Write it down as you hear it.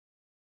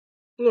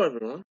Hello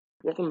everyone,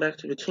 welcome back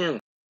to the channel.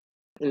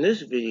 In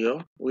this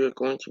video, we are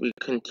going to be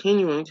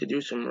continuing to do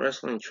some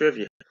wrestling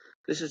trivia.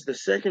 This is the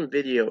second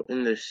video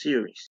in this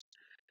series.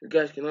 You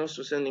guys can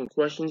also send in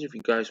questions if you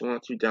guys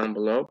want to down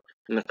below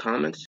in the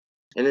comments.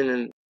 And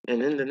in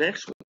the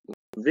next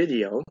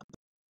video,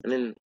 in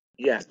the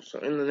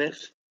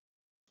next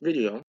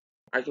video,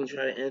 I can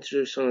try to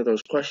answer some of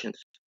those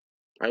questions.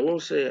 I will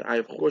say I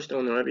of course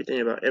don't know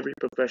everything about every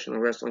professional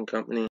wrestling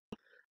company.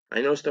 I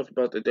know stuff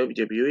about the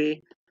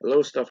WWE, a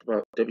little stuff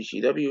about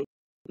WCW,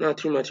 not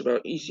too much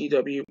about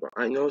ECW, but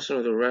I know some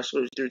of the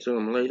wrestlers due to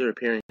them later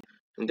appearing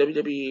in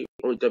WWE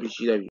or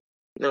WCW.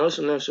 And I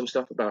also know some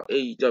stuff about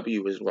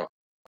AEW as well.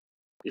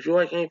 If you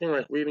like anything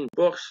like reading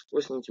books,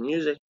 listening to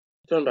music,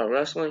 talking about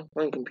wrestling,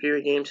 playing computer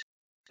games,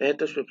 hit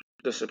the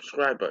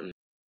subscribe button.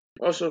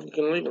 Also, if you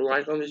can leave a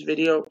like on this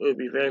video, it would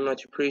be very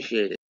much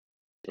appreciated.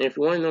 And if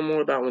you want to know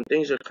more about when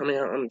things are coming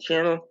out on the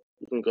channel,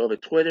 you can go to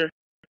Twitter,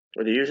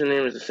 where the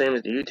username is the same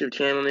as the YouTube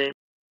channel name,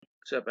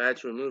 except I had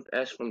to remove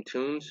S from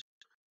Tunes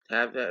to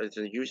have that as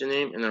a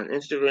username, and on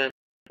Instagram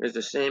is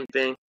the same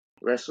thing,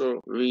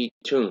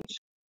 WrestleReadTunes.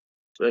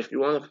 So if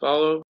you want to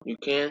follow, you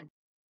can.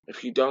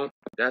 If you don't,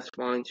 that's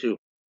fine too.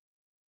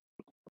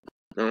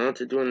 Now on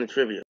to doing the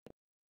trivia.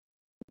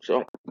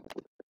 So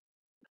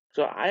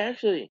I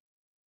actually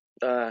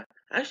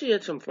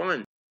had some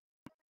fun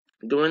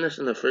doing this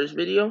in the first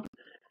video,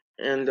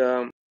 and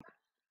I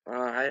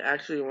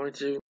actually wanted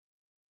to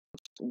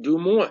do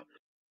more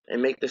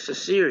and make this a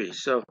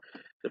series. So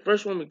the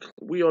first one,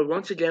 we are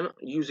once again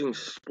using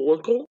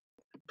Sporkle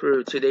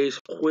for today's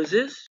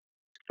quizzes.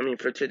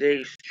 For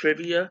today's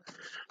trivia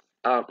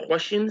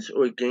questions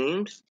or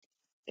games.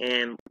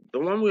 And the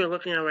one we are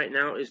looking at right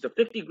now is the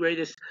 50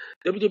 greatest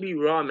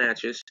WWE Raw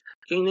matches.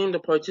 Can you name the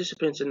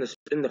participants in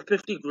the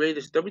 50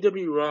 greatest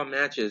WWE Raw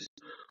matches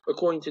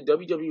according to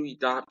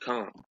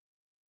WWE.com?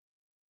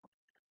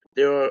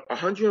 There are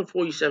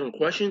 147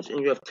 questions,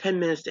 and you have 10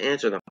 minutes to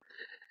answer them.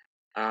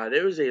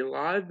 There is a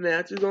lot of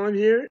matches on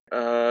here,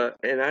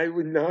 and I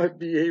would not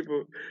be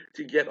able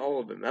to get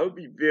all of them. That would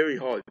be very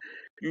hard.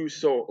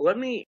 So let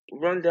me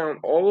run down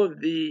all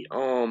of the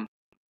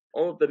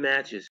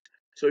matches.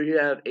 So you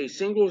have a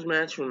singles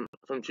match from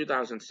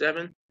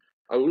 2007,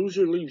 a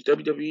loser leaves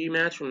WWE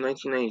match from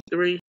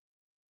 1993.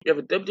 You have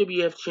a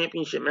WWF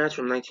Championship match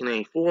from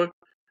 1994,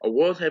 a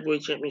World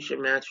Heavyweight Championship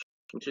match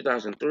from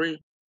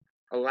 2003,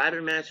 a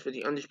ladder match for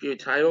the Undisputed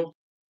title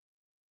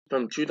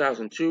from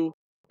 2002,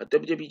 a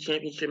WWE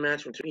Championship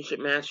match from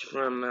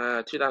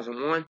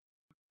 2001,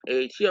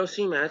 a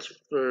TLC match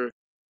for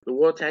the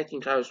World Tag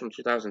Team titles from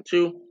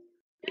 2002,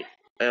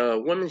 a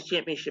Women's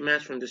Championship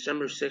match from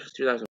December 6,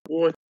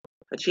 2004,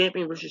 a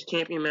Champion vs.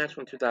 Champion match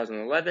from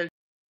 2011,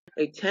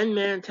 a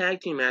 10-man tag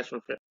team match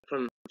from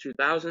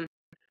 2000,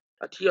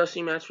 a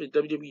TLC match for the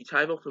WWE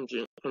title from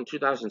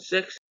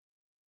 2006,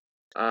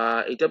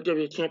 a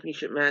WWE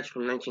Championship match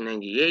from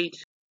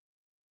 1998,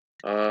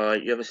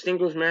 you have a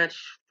singles match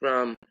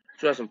from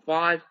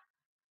 2005,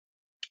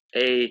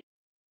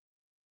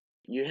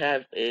 you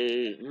have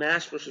a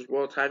Mass vs.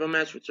 World title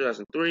match for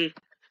 2003,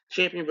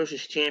 Champion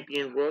vs.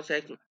 Champion World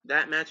Tag Team,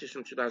 that match is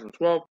from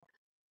 2012.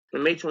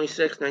 On May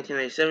 26,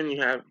 1997,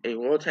 you have a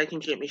World Tag Team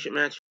Championship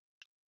match.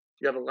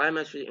 You have a live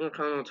match for the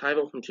Intercontinental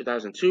title from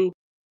 2002,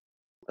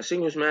 a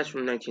singles match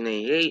from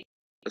 1988,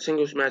 a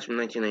singles match from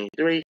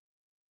 1993,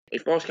 a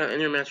Falls Count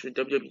Anywhere match for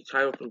the WWE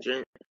title from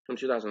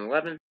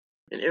 2011,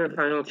 an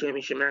Intercontinental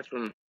Championship match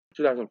from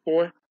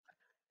 2004,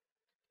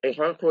 a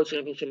Hardcore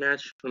Championship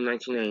match from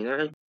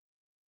 1999,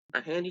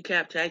 a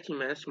Handicap Tag Team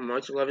match from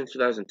March 11,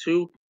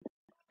 2002,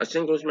 a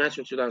singles match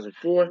from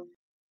 2004,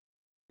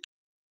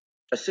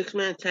 a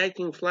 6-man Tag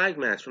Team Flag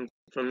match from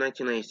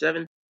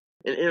 1997,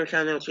 an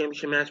Intercontinental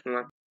Championship match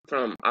from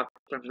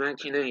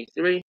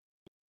 1993,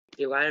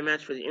 a ladder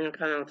match for the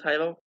Intercontinental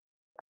title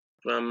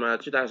from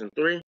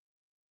 2003,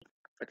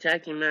 a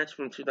tag team match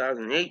from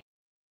 2008,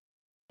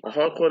 a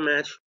hardcore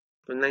match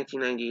from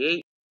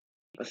 1998,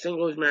 a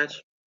singles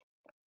match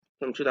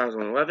from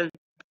 2011,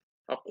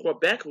 a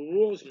Quebec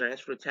rules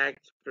match for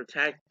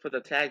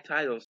the tag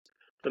titles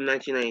from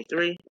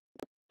 1993,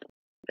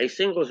 a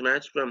singles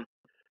match from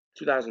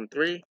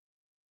 2003,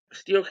 a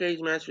steel cage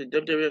match for the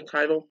WWF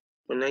title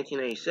from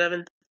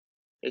 1987,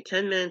 a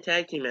 10-man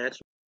tag team match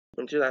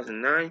from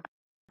 2009,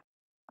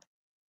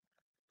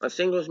 a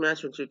singles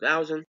match from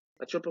 2000,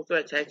 a triple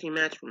threat tag team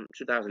match from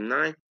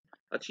 2009,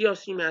 a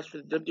TLC match for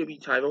the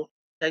WWE title,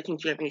 tag team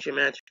championship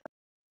match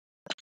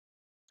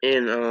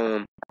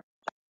from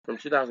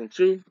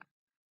 2002,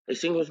 a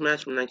singles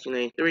match from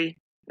 1993,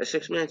 a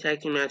 6-man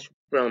tag team match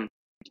from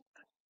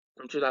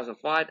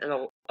 2005, and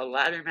a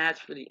ladder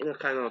match for the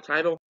Intercontinental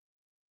title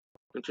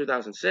from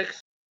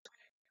 2006,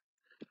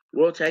 a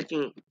World Tag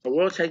Team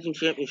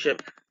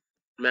Championship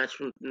match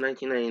from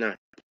 1999.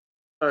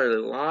 There are a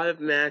lot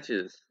of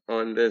matches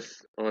on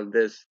this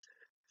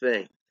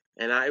thing,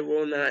 and I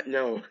will not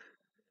know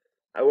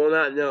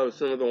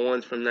some of the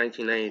ones from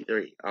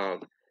 1993.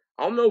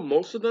 I'll know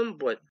most of them,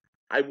 but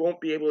I won't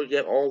be able to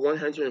get all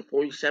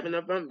 147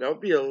 of them. That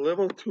would be a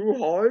little too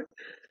hard.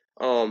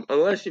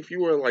 Unless if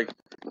you were like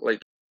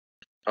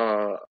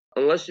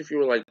unless if you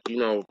were like, you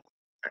know,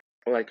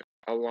 like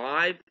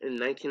alive in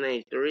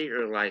 1993,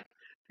 or like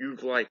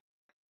you've like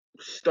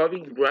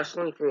studied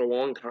wrestling for a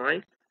long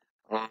time,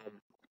 um,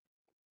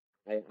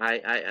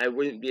 I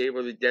wouldn't be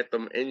able to get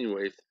them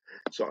anyways.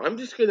 So I'm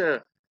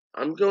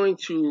going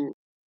to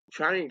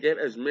try and get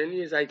as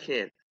many as I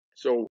can.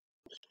 So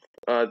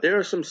there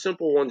are some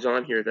simple ones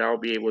on here that I'll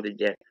be able to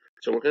get.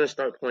 So we're gonna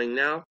start playing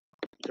now.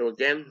 So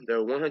again, there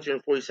are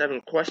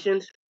 147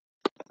 questions,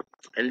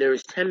 and there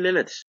is 10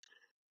 minutes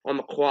on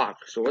the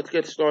clock. So let's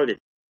get started.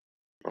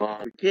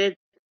 Kid,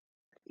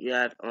 you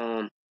have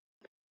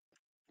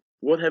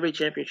World Heavyweight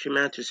Championship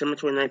match December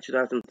 29,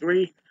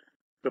 2003.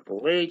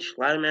 Triple H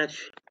ladder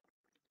match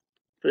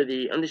for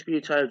the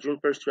undisputed title June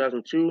 1st,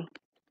 2002.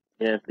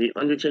 You have the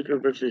Undertaker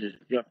versus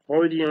Jeff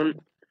Hardy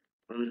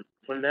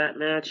from that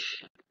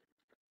match.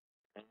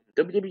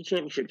 WWE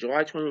Championship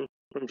July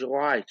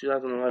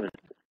 2011.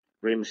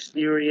 Rey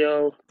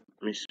Mysterio.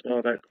 Let me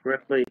spell that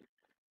correctly.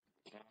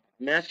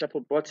 Match that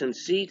put butts in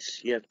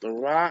seats. You have The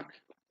Rock,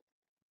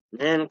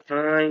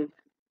 Mankind.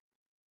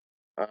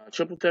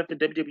 Triple threat for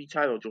WWE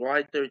title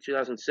July 3rd,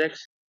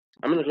 2006.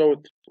 I'm going to go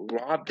with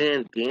Rob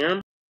Van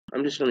Dam.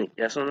 I'm just going to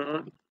guess on that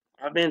one.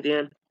 Rob Van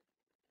Dam,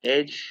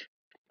 Edge.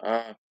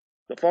 The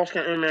Falls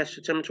Count match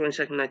September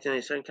 22nd,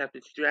 1997.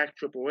 Captain Jack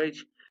Triple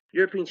H.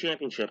 European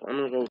Championship. I'm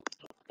going to go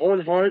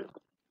Owen Hart.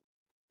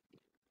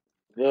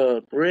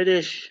 The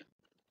British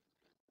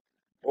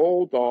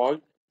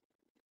Bulldog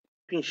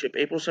Championship,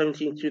 April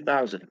 17,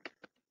 2000.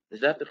 Is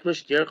that the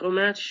Chris Jericho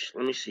match?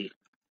 Let me see.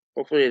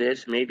 Hopefully it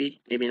is.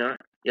 Maybe. Maybe not.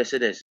 Yes,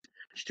 it is.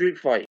 Street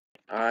Fight.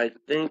 I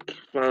think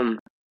from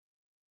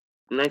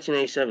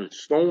 1987.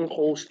 Stone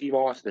Cold Steve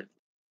Austin.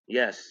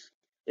 Yes.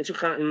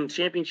 Intercontinental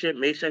Championship,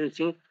 May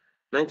 17th,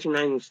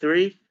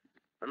 1993.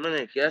 I'm going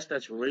to guess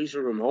that's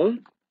Razor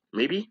Ramon.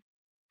 Maybe.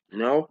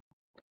 No.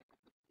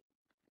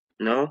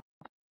 No.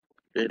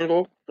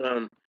 Angle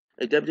from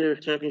a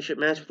WWE Championship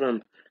match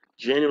from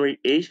January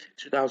 8th,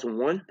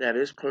 2001. That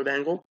is Kurt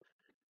Angle.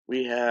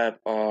 We have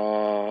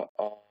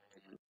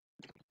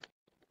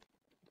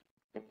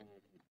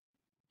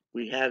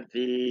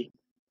the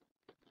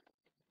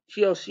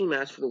TLC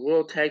match for the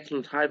World Tag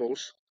Team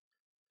titles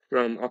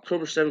from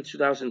October 7th,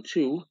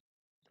 2002.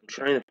 I'm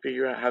trying to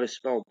figure out how to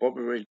spell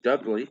Bubba Ray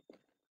Dudley,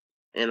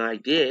 and I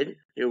did.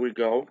 Here we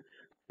go.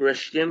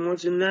 Christian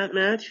was in that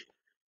match.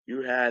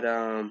 You had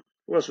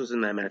who else was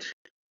in that match?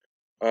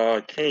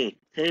 Kane.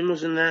 Kane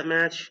was in that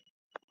match.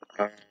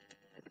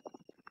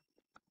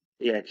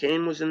 Yeah,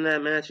 Kane was in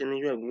that match, and then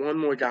you have one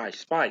more guy,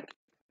 Spike.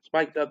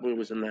 Spike Dudley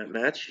was in that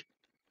match.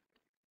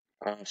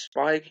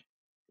 Spike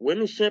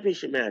Women's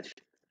Championship match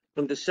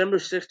from December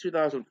 6,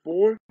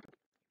 2004.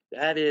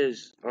 That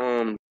is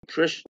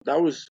Trish.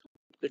 That was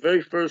the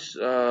very first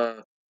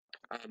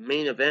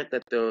main event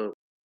that the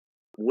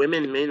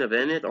women main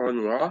evented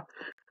on Raw.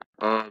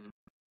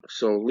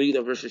 So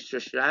Lita versus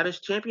Trish Stratus,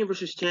 champion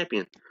versus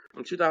champion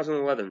from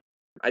 2011.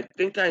 I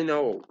think I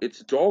know.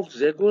 It's Dolph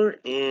Ziggler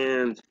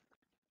and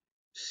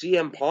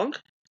CM Punk.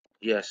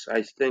 Yes,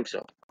 I think so.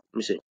 Let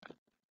me see.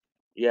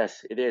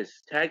 Yes, it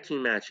is tag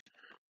team match.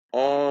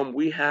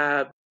 We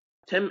have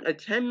a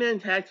 10-man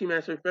tag team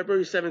match on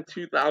February 7th,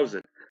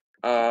 2000.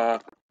 I'm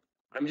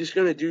just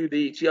gonna do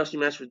the TLC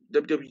match for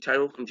WWE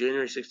title from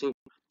January 16th,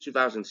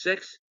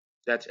 2006.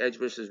 That's Edge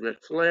versus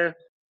Ric Flair.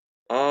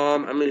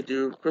 I'm gonna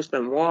do Chris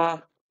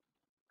Benoit.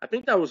 I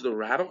think that was the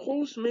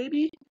Radicals,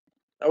 maybe.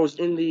 That was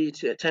in the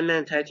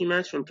 10-man tag team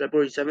match from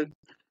February 7th,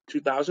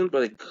 2000,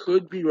 but it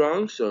could be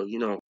wrong. So you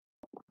know,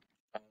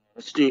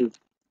 let's do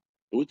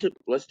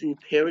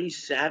Perry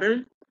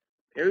Saturn.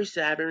 Perry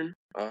Saturn.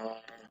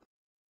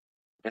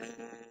 And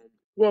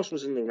who else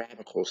was in the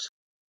Radicals?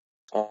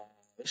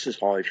 This is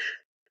hard.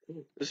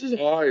 This is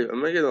hard.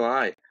 I'm not gonna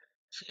lie.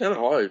 It's kind of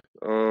hard.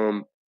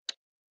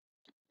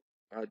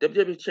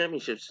 WWE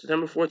Championship,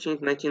 September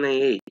 14th,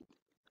 1998.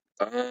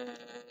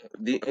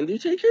 The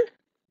Undertaker?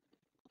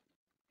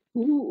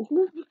 Who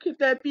could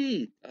that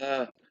be?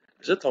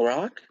 Is it The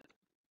Rock?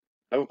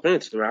 I don't think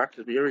it's The Rock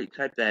because we already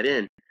typed that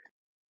in.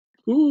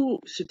 Who?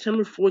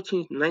 September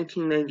 14th,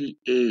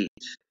 1998.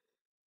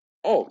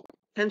 Oh,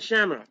 Ken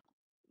Shamrock.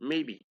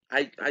 Maybe.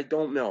 I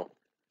don't know.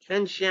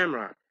 Ken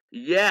Shamrock.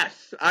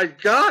 Yes, I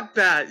got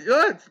that.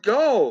 Let's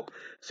go.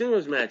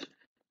 Singles match.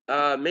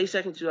 May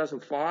 2nd,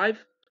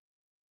 2005.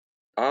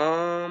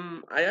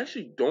 I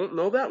actually don't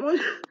know that one.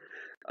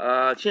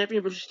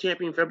 Champion versus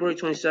champion, February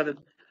 27th,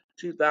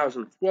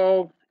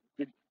 2012.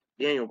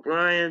 Daniel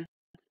Bryan.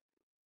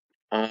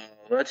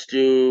 Let's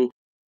do.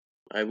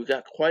 Alright, we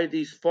got quite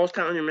these false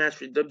count under match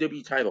for the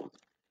WWE title.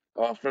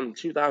 From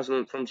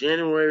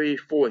January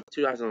 4th,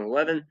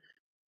 2011.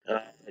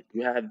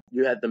 You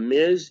had The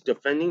Miz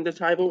defending the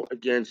title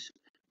against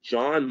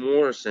John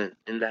Morrison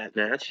in that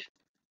match.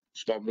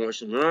 Spelled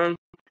Morrison wrong.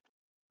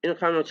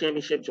 Intercontinental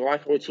Championship, July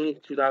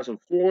 14th,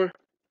 2004.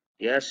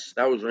 Yes,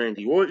 that was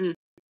Randy Orton.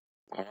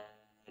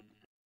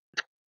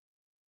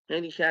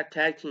 Handicap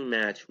Tag Team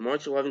match,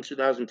 March 11,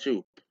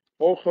 2002.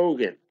 Hulk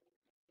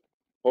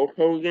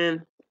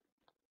Hogan,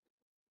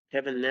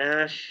 Kevin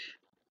Nash.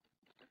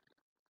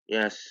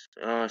 Yes.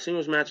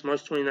 Singles match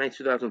March 29,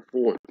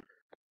 2004.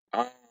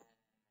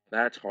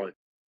 That's hard.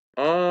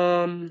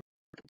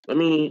 Let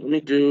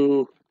me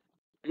do.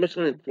 I'm just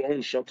gonna throw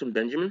in Shelton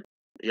Benjamin.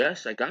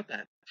 Yes, I got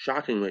that.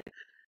 Shockingly.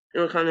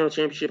 Intercontinental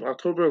Championship,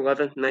 October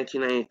 11th,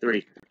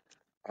 1993.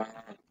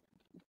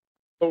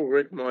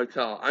 Rick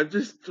Martel. I'm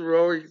just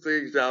throwing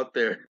things out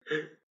there.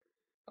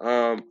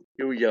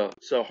 Here we go.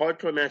 So,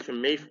 hardcore match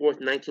from May 4th,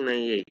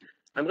 1998.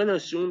 I'm gonna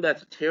assume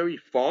that's Terry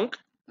Funk.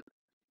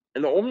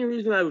 And the only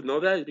reason I would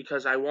know that is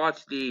because I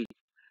watched the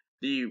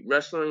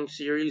wrestling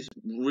series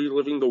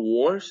Reliving the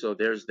War, so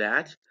there's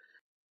that.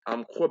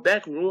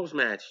 Quebec rules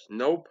match.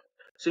 Nope.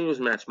 Singles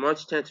match,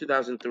 March 10,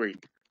 2003.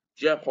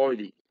 Jeff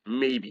Hardy.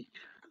 Maybe.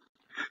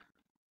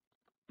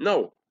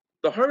 No.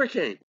 The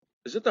Hurricane.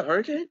 Is it the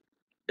Hurricane?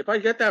 If I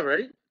get that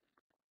right?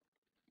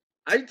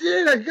 I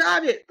did! I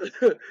got it!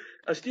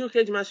 A steel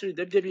cage match for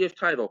the WWF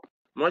title.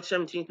 March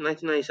 17th,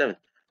 1997.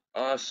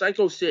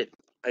 Psycho Sid.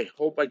 I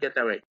hope I get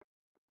that right.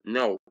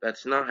 No,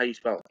 that's not how you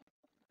spell it.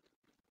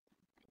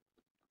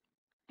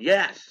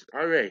 Yes!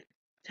 Alright.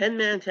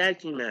 10-man tag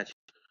team match.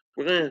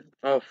 We're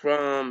gonna,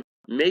 from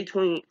May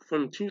 20,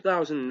 from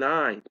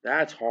 2009.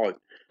 That's hard.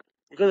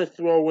 We're gonna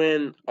throw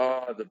in,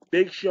 the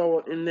Big Show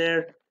in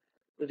there.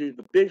 We're gonna do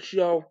the Big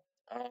Show.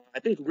 I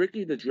think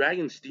Ricky the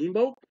Dragon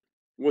Steamboat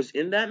was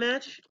in that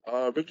match.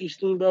 Ricky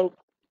Steamboat.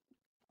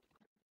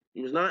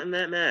 He was not in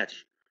that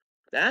match.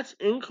 That's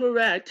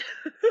incorrect.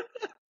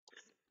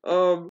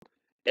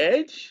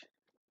 Edge?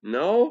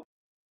 No.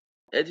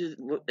 Edge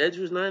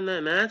was not in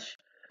that match.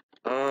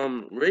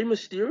 Rey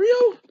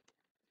Mysterio?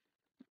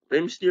 Rey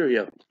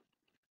Mysterio.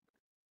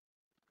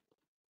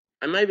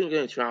 I'm not even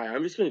gonna try.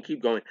 I'm just gonna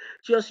keep going.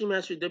 TLC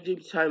match for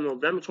WWE title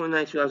November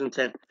 29,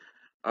 2010.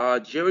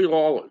 Jerry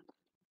Lawler.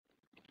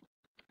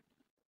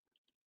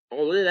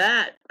 Oh, look at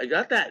that. I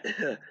got that.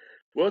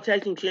 World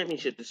Tag Team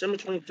Championship, December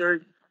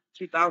 23rd,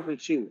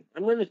 2002.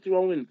 I'm gonna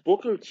throw in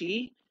Booker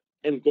T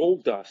and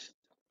Goldust.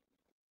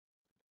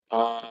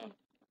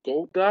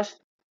 Goldust.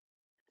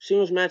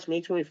 Singles match,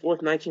 May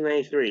 24th,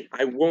 1993.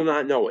 I will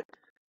not know it.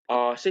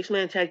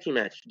 6-man tag team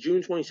match,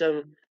 June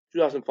 27th,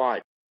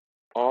 2005.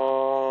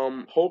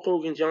 Hulk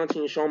Hogan, John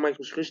Cena, Shawn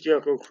Michaels, Chris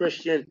Jericho,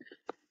 Christian.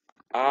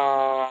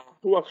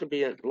 Who else could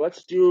be in?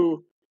 Let's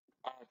do.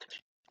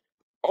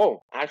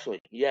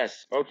 Actually,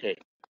 yes. Okay.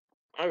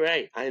 All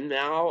right. And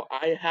now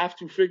I have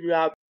to figure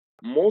out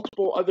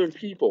multiple other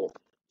people.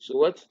 So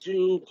let's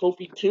do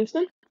Kofi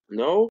Kingston.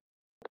 No,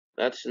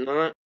 that's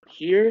not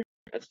here.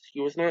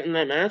 He was not in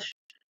that match.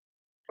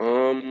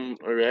 All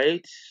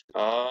right.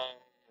 So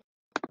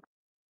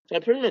I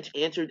pretty much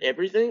answered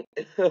everything,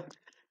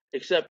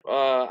 except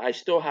I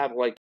still have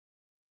like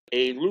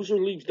a loser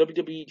leaves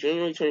WWE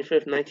January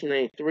 25th,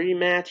 1993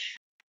 match.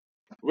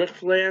 Ric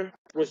Flair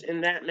was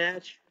in that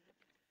match.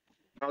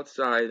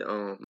 Outside,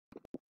 I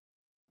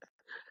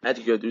had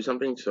to go do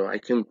something, so I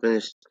couldn't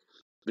finish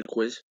the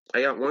quiz.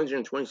 I got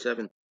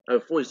 127,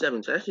 47.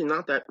 It's actually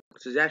not that.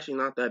 This is actually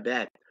not that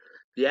bad.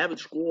 The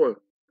average score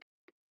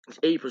is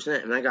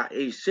 80%, and I got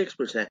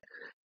 86%.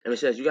 And it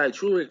says you got a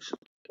truly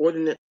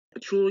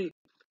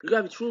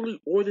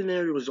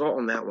ordinary result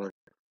on that one.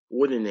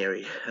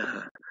 Ordinary.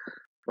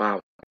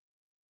 Wow.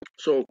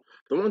 So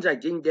the ones I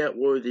didn't get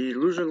were the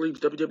loser leaves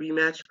WWE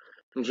match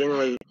from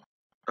January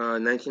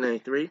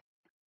 1993.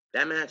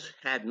 That match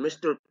had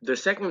the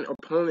second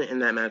opponent in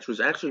that match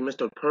was actually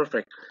Mr.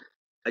 Perfect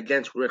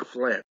against Ric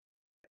Flair.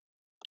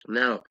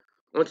 Now,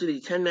 on to the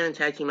 10-man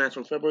tag team match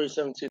on February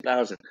 7,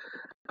 2000.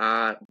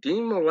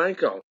 Dean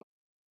Malenko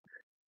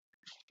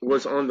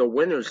was on the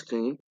winner's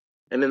team,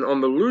 and then on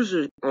the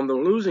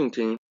losing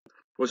team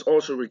was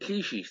also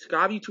Rikishi,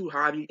 Scotty 2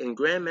 Hotty, and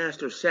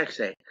Grandmaster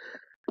Sexay.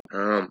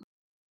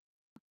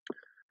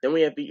 Then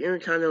we have the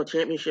Intercontinental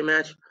Championship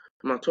match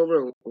from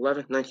October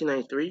 11th,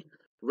 1993,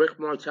 Rick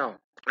Martel.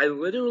 I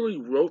literally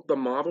wrote the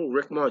model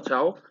Rick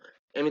Martel,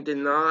 and it did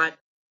not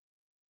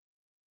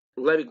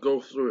let it go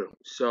through.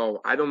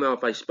 So I don't know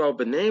if I spelled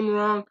the name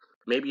wrong.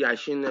 Maybe I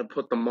shouldn't have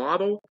put the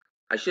model.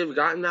 I should have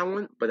gotten that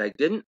one, but I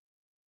didn't.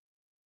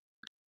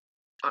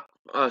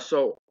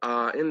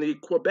 In the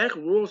Quebec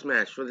rules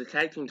match for the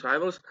tag team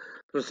titles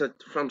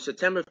from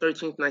September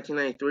 13th,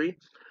 1993,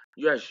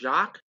 you had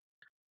Jacques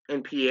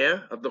and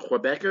Pierre of the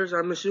Quebecers,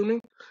 I'm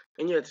assuming,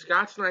 and you had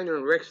Scott Steiner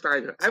and Rick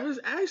Steiner. I was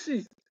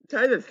actually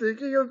kind of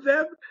thinking of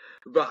them,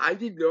 but I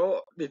didn't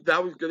know if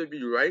that was going to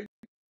be right.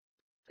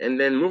 And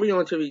then moving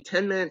on to the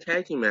 10-man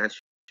tag team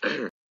match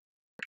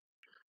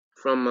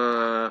from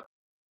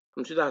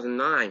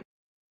 2009.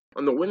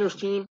 On the winners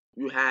team,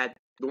 you had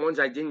the ones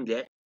I didn't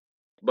get,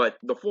 but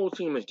the full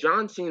team is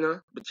John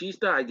Cena,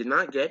 Batista I did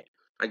not get.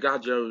 I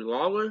got Jerry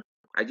Lawler.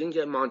 I didn't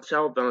get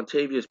Montel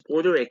Vontavious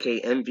Porter, aka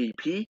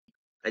MVP.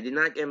 I did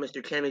not get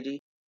Mr.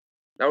 Kennedy.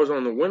 That was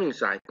on the winning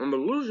side. On the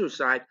loser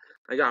side,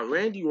 I got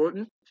Randy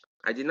Orton.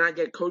 I did not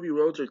get Cody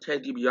Rhodes or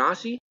Ted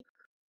DiBiase.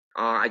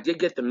 I did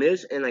get The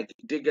Miz, and I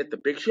did get The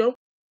Big Show.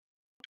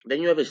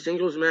 Then you have a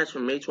singles match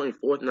from May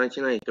 24th,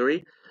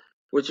 1993,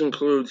 which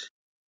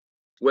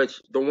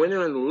the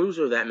winner and the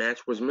loser of that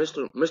match was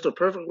Mr.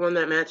 Perfect won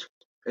that match,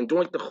 and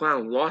Doink the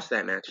Clown lost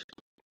that match.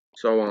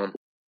 So,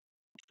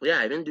 yeah,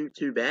 I didn't do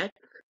too bad.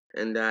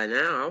 And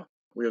now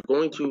we're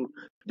going to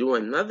do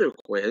another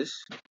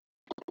quiz.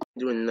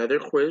 Do another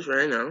quiz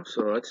right now.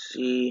 So let's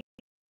see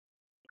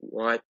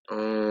what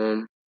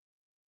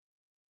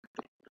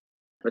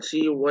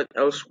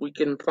else we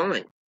can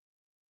find.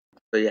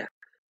 So yeah,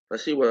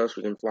 let's see what else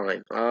we can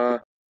find. Um,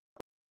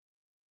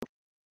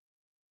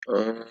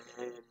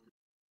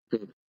 we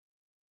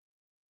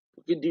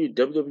could do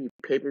WWE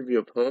pay-per-view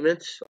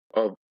opponents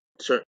of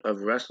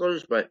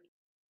wrestlers, but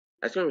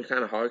that's gonna be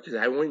kind of hard because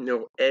I wouldn't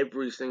know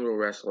every single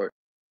wrestler.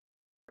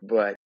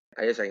 But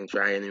I guess I can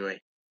try anyway.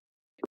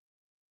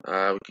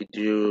 We could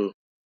do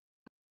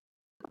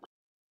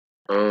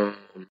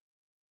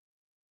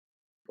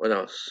what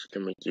else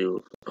can we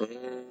do?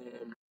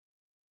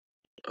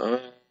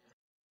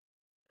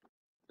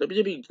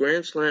 WWE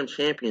Grand Slam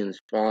champions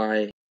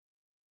by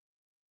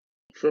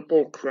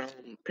Triple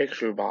Crown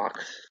Picture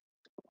Box.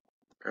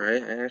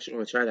 Alright, I actually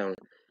want to try that one.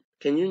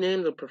 Can you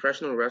name the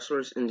professional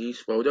wrestlers in these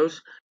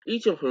photos,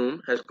 each of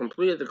whom has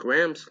completed the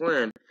Grand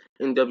Slam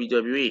in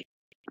WWE?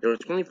 There are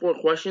 24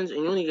 questions,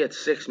 and you only get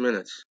 6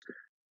 minutes.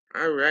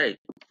 Alright,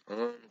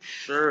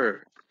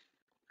 sure.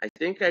 I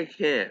think I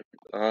can.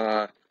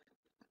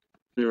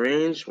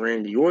 Reigns,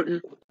 Randy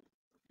Orton,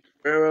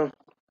 Guerrero,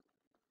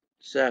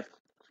 Seth,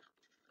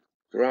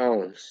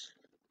 Rollins,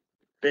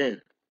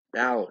 Finn,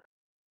 Balor,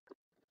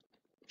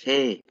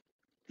 Kane,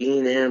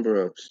 Dean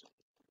Ambrose,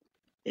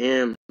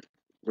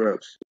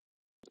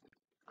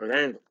 Kurt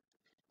Angle,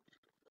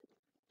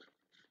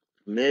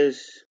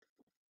 Miz,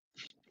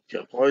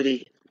 Jeff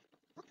Hardy,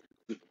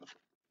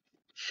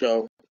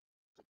 Show,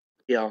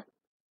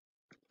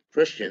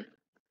 Christian,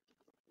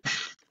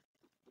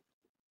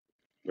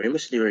 Rey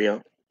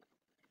Mysterio.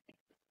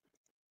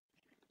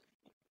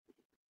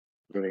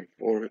 Moving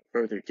forward,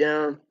 further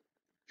down,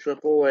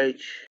 Triple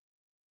H,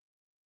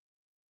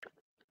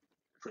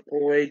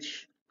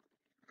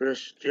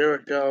 Chris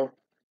Jericho,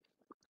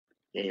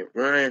 Daniel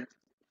Bryan,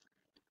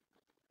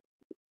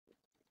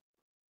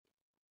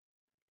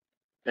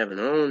 Kevin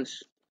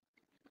Owens,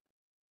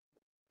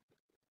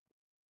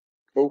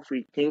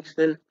 Kofi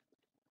Kingston.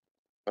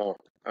 Oh,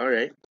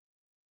 alright.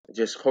 I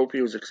just hope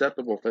he was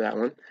acceptable for that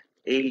one.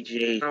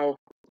 AJ Now,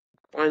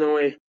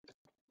 finally,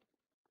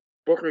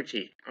 Booker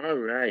T.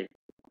 Alright.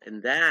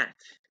 And that,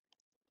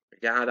 I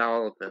got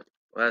all of them.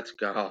 Let's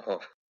go.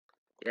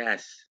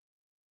 Yes.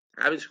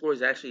 Average score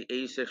is actually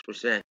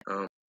 86%.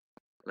 I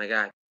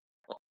got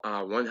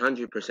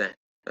 100%.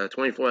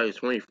 24 out of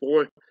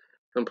 24.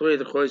 Completed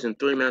the quiz in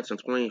 3 minutes and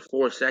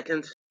 24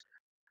 seconds.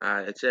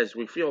 It says,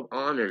 we feel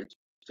honored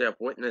to have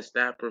witnessed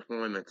that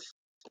performance.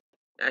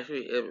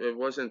 Actually, it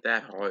wasn't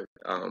that hard,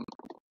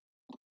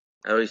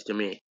 at least to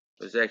me.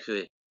 It was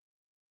actually,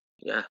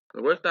 yeah,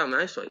 it worked out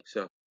nicely.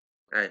 So,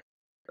 alright,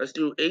 let's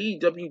do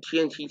AEW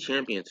TNT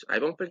Champions. I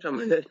don't think I'm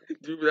going to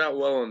do that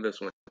well on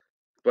this one,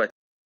 but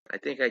I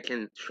think I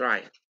can try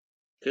it.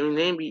 Can you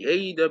name the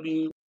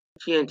AEW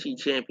TNT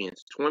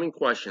Champions? 20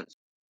 questions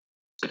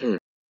in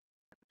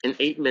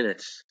 8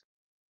 minutes.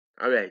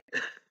 Alright,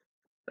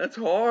 that's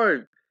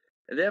hard.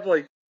 And they have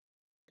like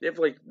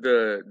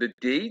the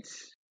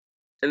dates,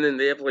 and then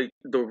they have like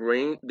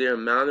the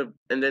amount of,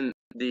 and then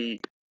the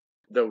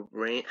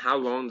reign, how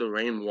long the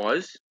reign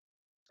was.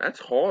 That's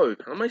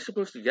hard. How am I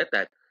supposed to get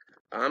that?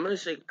 I'm gonna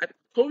say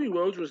Cody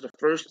Rhodes was the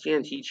first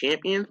TNT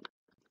champion.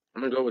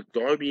 I'm gonna go with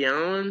Darby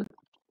Allin,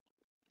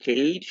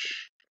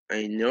 Cage.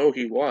 I know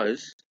he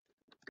was.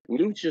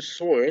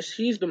 Luchasaurus.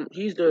 He's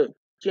the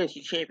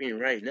TNT champion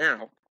right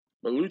now,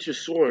 but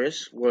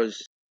Luchasaurus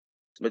was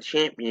the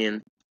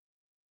champion.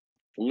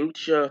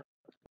 Luchasaurus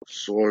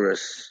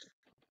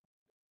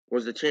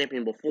was the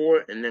champion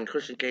before, and then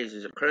Christian Cage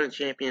is the current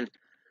champion.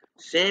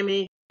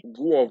 Sammy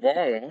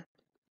Guevara,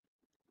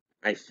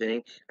 I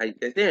think I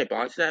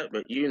botched that,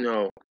 but you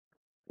know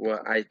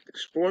what?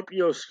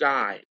 Scorpio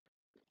Sky.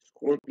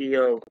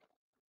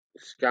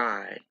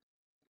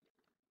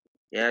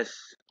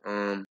 Yes.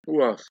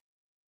 Who else?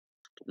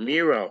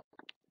 Miro.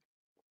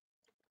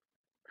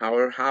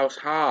 Powerhouse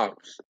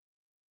Hobbs.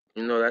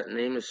 You know that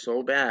name is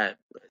so bad.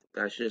 But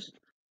that's just,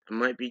 it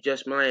might be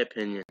just my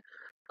opinion.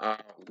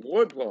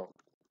 Wardlow.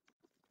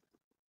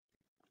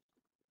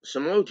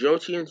 Samoa Joe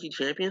TNT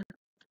champion?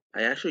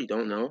 I actually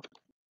don't know.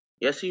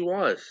 Yes, he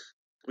was.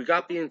 We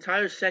got the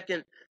entire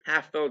second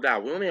half filled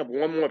out. We only have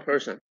one more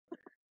person.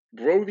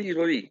 Brody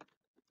Lee.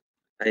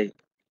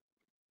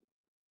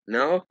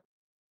 No?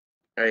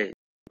 Alright,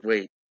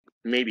 wait.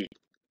 Maybe.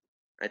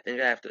 I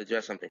think I have to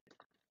adjust something.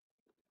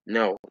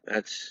 No,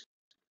 that's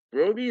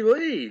Brody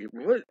Lee.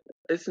 What?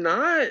 It's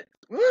not.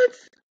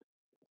 What?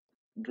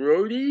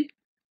 Brody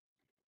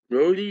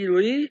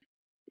Lee?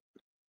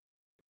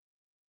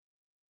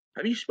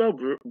 How do you spell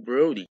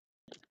Brody?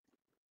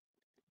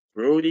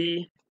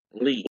 Brody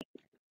Lee.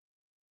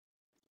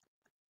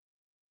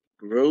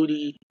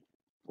 Brody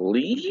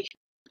Lee?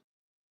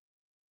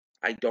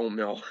 I don't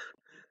know.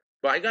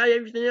 But I got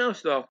everything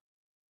else, though.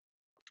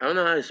 I don't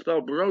know how to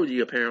spell Brody,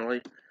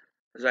 apparently.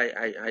 Because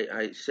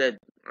I said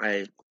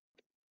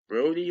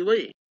Brody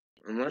Lee.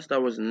 Unless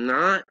that was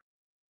not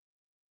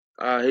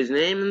His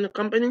name in the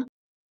company?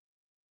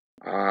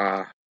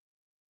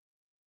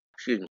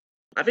 Excuse me.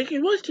 I think he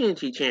was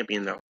TNT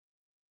champion though.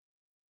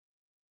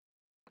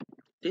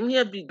 Didn't he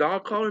have the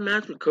dog collar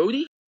match with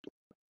Cody?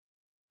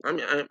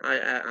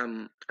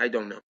 I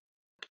don't know.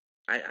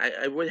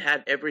 I would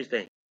have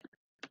everything,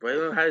 but I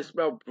don't know how to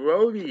spell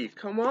Brody.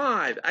 Come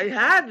on, I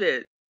have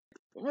it.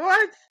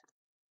 What?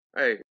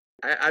 Alright,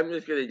 I'm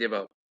just gonna give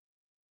up.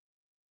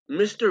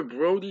 Mr.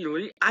 Brody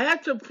Lee? I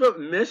had to put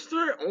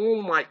Mr.?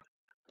 Oh my.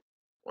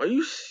 Are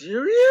you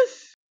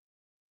serious?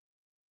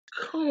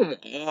 Come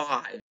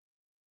on.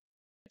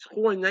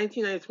 Score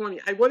 19 out of 20.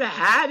 I would have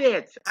had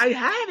it. I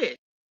had it.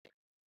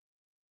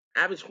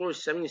 Average score is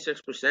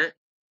 76%.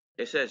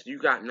 It says you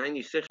got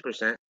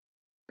 96%.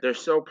 They're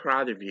so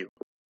proud of you.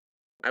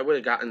 I would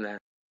have gotten that.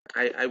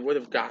 I would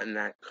have gotten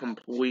that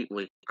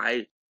completely.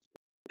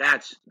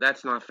 That's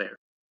not fair.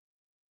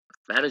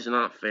 That is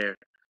not fair.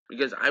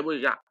 Because I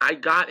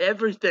got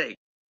everything.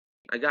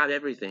 I got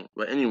everything.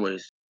 But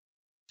anyways.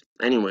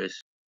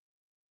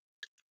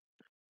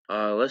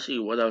 Let's see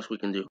what else we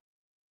can do.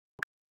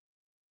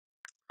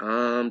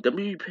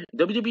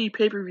 WWE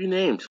pay-per-view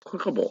names.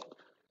 Clickable.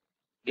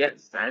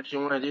 Yes, I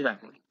actually want to do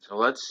that one. So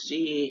let's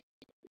see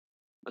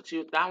what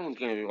that one's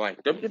gonna be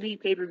like. WWE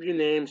pay-per-view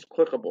names.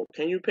 Clickable.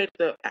 Can you pick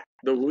the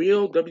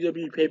real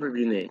WWE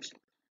pay-per-view names?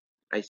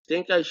 I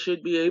think I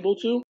should be able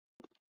to.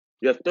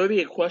 You have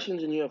 38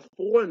 questions and you have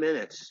 4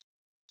 minutes.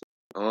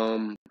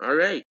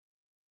 Alright.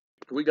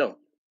 Here we go.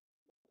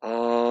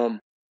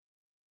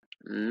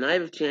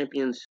 Night of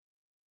Champions.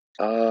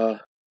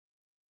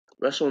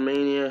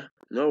 WrestleMania.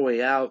 No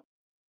Way Out.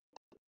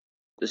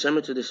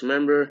 December to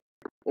Dismember.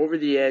 Over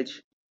the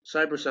Edge.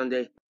 Cyber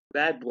Sunday.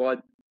 Bad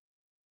Blood.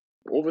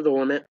 Over the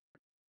Limit.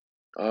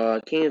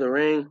 King of the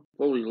Ring.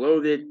 Fully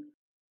Loaded.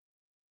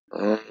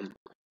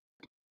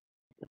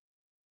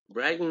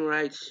 Bragging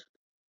Rights.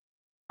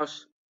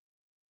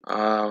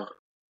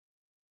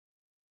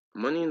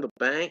 Money in the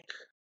Bank.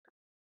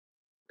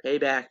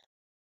 Payback.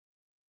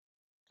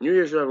 New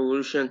Year's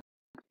Revolution.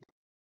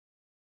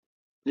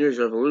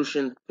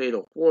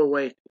 Fatal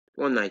 4-Way.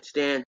 One Night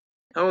Stand.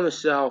 Hell in a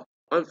Cell.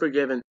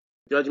 Unforgiven.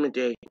 Judgment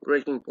Day.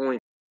 Breaking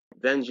Point.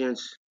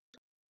 Vengeance.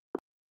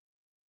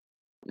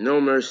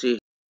 No Mercy.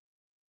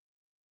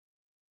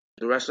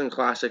 The Wrestling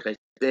Classic, I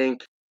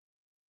think.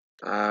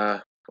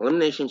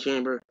 Elimination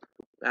Chamber.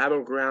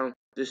 Battleground.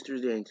 This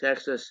Tuesday in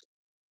Texas.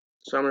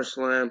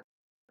 SummerSlam.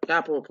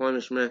 Capital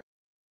Punishment.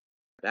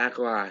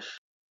 Backlash.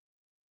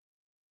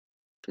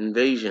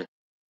 Invasion.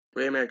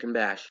 Great American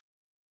Bash.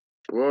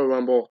 Royal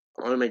Rumble.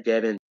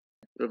 Armageddon.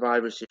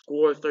 Survivor Series.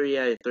 Score 30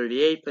 out of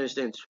 38. Finished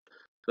in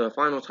the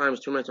final time was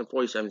 2 minutes and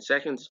 47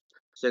 seconds.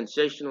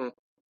 Sensational.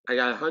 I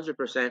got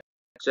 100%. It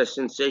says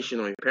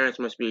sensational. Your parents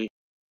must be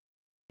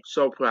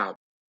so proud.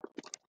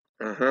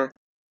 Yeah,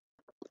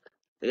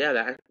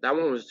 that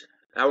one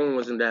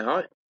wasn't that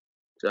hard.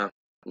 So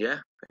yeah,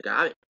 I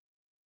got it.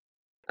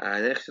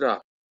 Next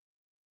up.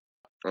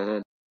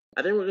 I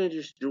think we're gonna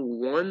just do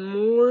one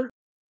more.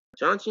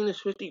 John Cena's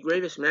 50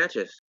 greatest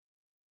matches.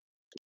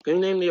 Can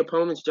you name the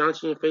opponents John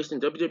Cena faced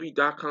in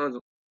WWE.com's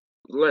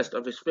list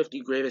of his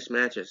 50 greatest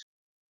matches?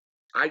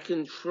 I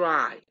can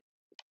try.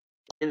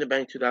 In the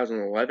Bank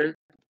 2011.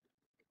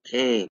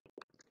 Kane.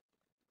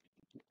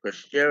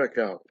 Chris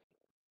Jericho.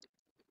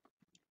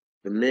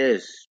 The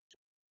Miz.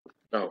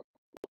 Oh.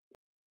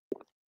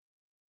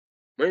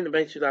 Money in the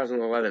Bank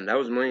 2011. That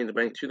was Money in the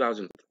Bank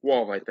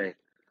 2012, I think.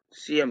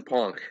 CM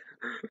Punk.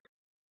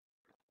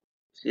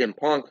 CM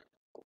Punk.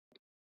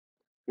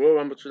 Royal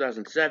Rumble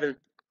 2007.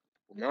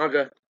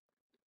 Umaga.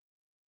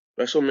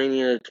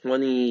 WrestleMania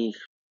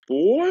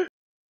 24? Is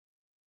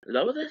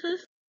that what this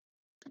is?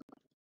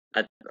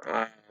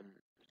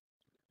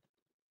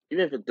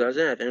 Even if it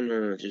doesn't, I think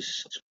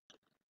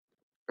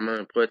I'm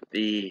gonna put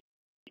the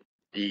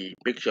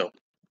Big Show.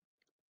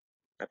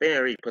 I think I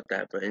already put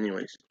that, but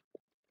anyways.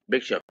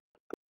 Big Show.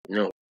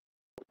 No.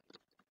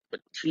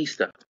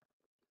 Batista.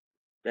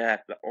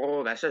 That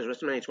says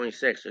WrestleMania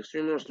 26.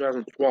 Extreme Rules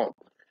 2012.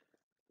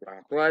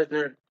 Brock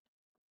Lesnar.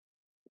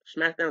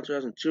 SmackDown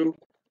 2002.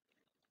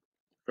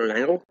 Kurt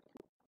Angle.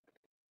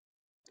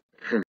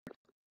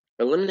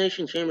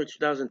 Elimination Chamber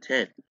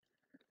 2010.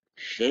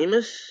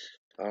 Sheamus.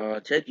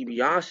 Ted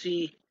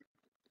DiBiase.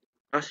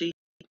 I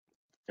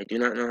do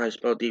not know how to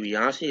spell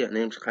DiBiase. That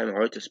name's kind of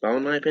hard to spell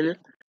in my opinion.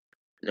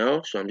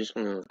 No, so I'm just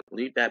going to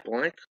leave that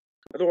blank.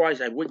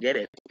 Otherwise, I would get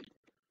it.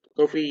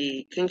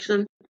 Kofi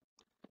Kingston.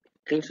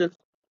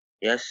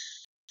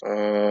 Yes.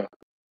 Raw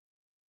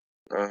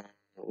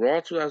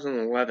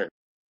 2011.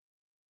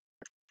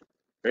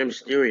 Rey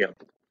Mysterio.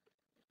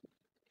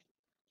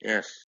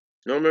 Yes.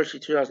 No Mercy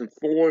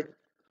 2004.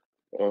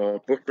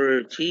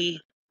 Booker T.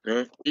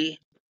 No, T.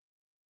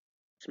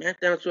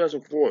 SmackDown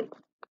 2004.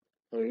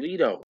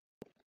 Toledo.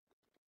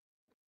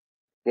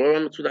 Royal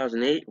Rumble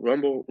 2008.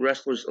 Rumble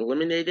Wrestlers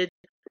Eliminated.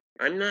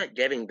 I'm not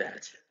getting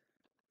that.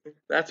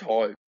 That's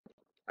hard.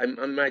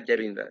 I'm not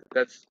getting that.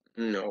 That's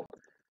no.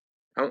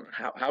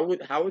 How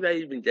would I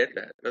even get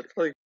that? That's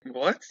like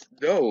what?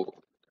 No.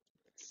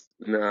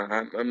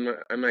 Nah,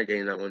 I'm not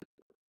getting that one.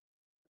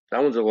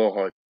 That one's a little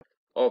hard.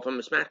 Oh, from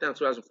the SmackDown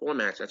 2004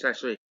 match, that's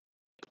actually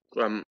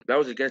that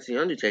was against The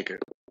Undertaker.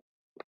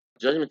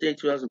 Judgment Day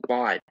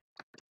 2005.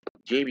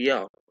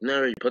 JBL. Didn't I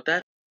already put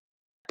that?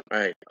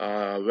 Alright,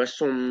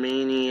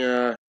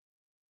 WrestleMania.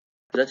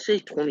 Did I say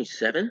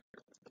 27?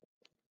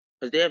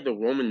 Because they have the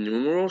Roman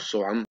numerals,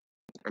 so I'm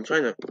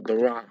trying to. The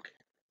Rock.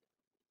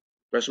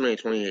 WrestleMania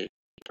 28.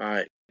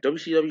 Alright.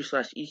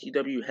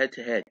 WCW/ECW head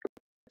to head.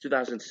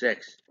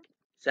 2006.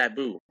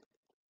 Sabu.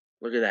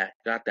 Look at that.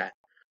 Got that.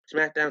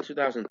 SmackDown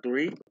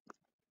 2003.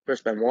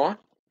 Chris Benoit.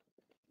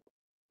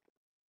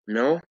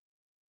 No.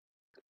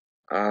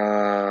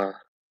 SmackDown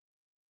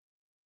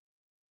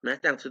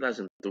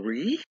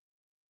 2003?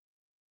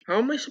 How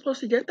am I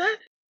supposed to get that?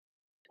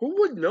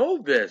 Who would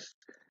know this?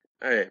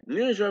 Alright,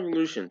 New Year's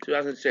Revolution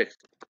 2006.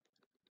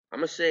 I'm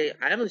gonna say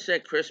I haven't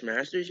said Chris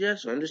Masters yet,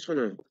 so I'm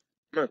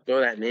gonna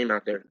throw that name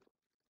out there.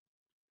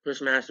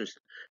 Chris Masters.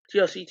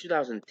 TLC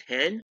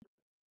 2010.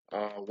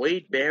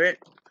 Wade Barrett.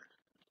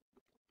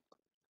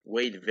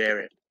 Wade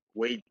Barrett.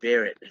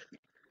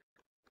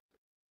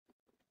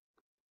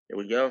 There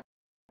we go.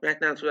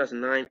 SmackDown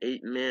 2009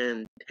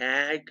 8-man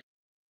tag.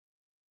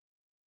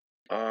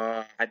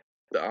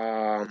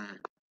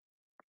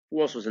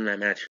 Who else was in that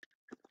match?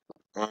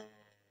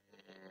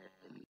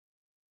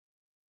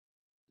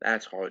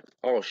 That's hard.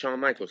 Oh, Shawn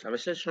Michaels. Have I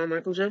said Shawn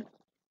Michaels yet?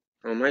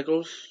 Shawn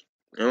Michaels?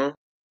 No.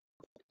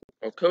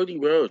 Oh, Cody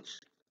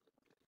Rhodes.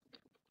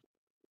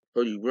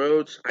 Cody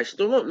Rhodes. I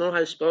still don't know how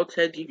to spell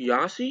Ted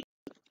DiBiase,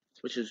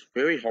 which is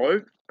very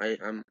hard.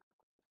 I've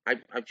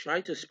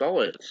tried to spell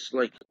it. It's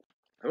like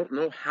I don't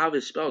know how to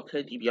spell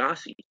Ted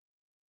DiBiase.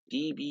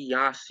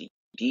 DiBiase.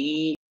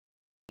 DiBiase.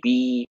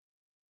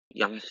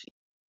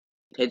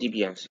 Ted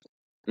DiBiase.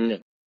 No,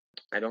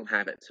 I don't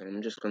have it, so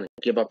I'm just gonna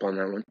give up on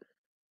that one.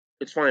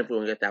 It's fine if we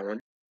don't get that one.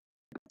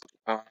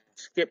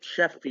 Skip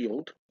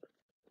Sheffield.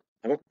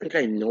 I don't think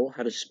I know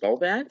how to spell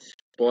that,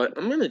 but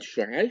I'm gonna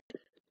try.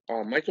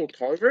 Michael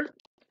Tarver.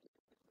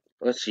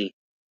 Let's see.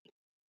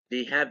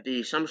 They have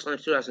the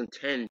SummerSlam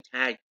 2010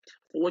 tag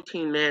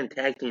 14-man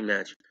tag team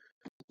match.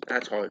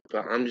 That's hard,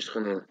 but I'm just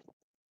gonna.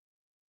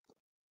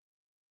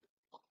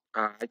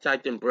 I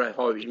typed in Bret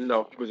Hart, even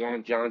though he was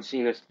on John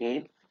Cena's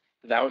team.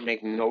 That would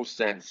make no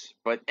sense.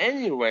 But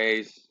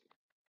anyways,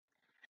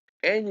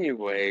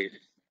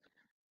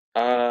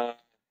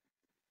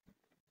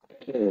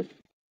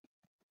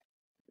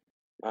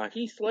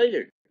 Heath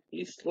Slater.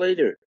 Heath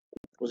Slater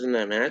was in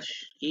that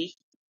match. Heath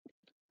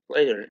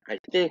Slater. I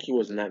think he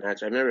was in that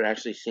match. I've never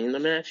actually seen the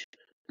match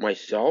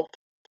myself.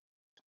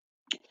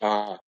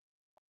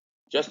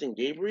 Justin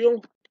Gabriel.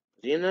 Was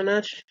he in that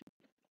match?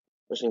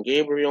 Justin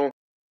Gabriel.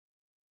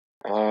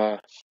 I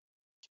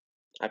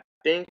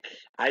think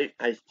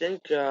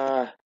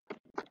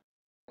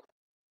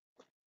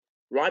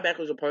Ryback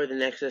was a part of the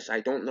Nexus. I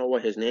don't know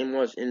what his name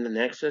was in the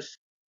Nexus.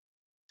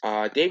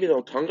 David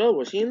Otunga,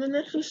 was he in the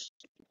Nexus?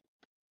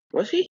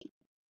 Was he?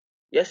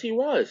 Yes, he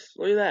was.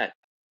 Look at that.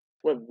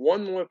 We have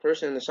one more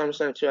person in the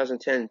SummerSlam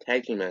 2010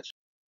 tag team match.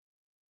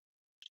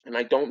 And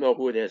I don't know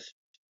who it is.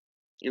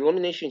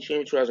 Elimination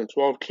Chamber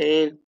 2012,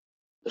 Kane.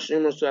 The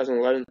Streamers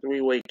 2011,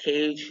 three-way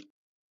cage.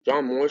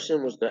 John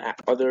Morrison was the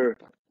other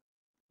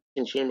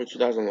in Chamber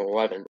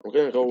 2011. We're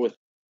going to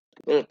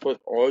put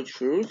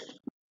R-Truth.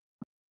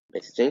 I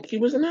think he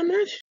was in that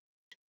match.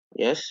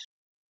 Yes.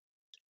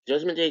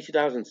 Judgment Day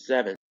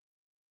 2007.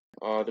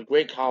 The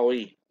Great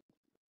Khali.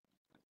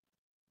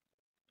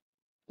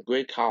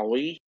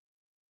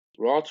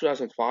 Raw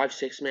 2005,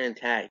 6-man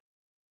tag.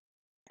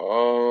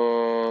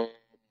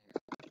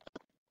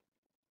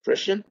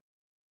 Christian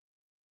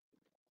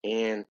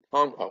and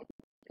Tomko.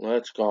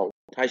 Let's go.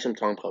 Tyson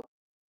Tomko.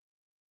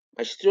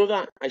 I still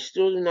do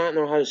not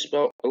know how to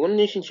spell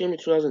Elimination Chamber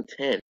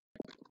 2010.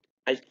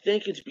 I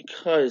think it's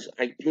because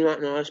I do not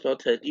know how to spell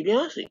Ted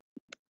DiBiase.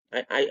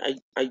 I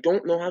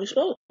don't know how to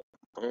spell it.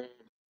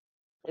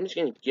 I'm just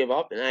gonna give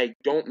up, and I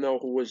don't know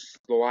who was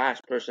the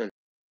last person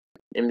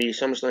in the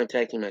SummerSlam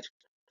tag team match.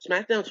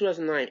 SmackDown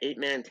 2009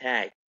 8-man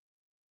tag.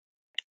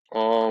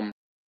 I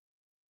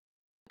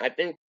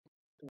think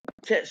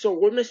so.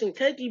 We're missing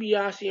Ted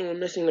DiBiase, and we're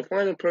missing the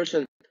final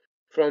person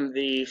from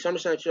the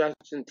SummerSlam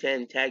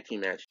 2010 tag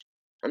team match.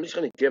 I'm just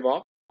gonna give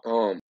up.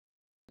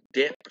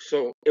 Dip.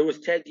 So it was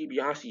Ted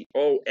DiBiase.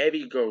 Oh,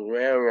 Eddie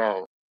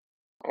Guerrero.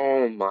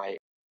 Oh my.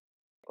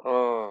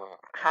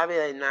 How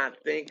did I not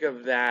think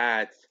of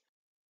that?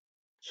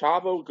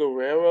 Chavo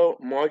Guerrero,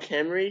 Mark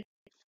Henry.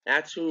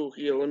 That's who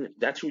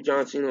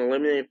John Cena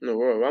eliminated from the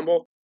Royal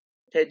Rumble.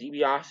 Ted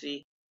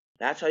DiBiase.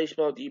 That's how you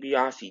spell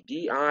DiBiase.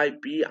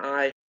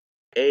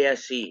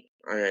 DiBiase.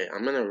 Alright,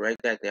 I'm gonna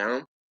write that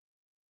down.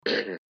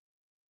 And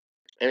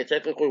it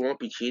technically won't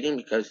be cheating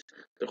because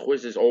the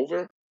quiz is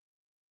over.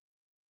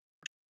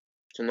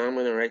 So now I'm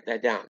gonna write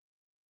that down.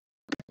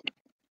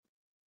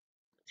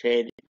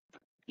 Ted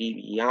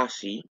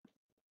DiBiase.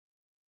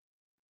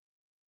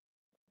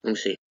 Let me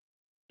see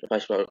if I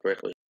spell it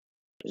correctly.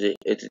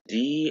 It's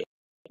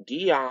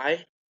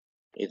D-I.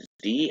 It's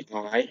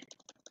D-I-B-I.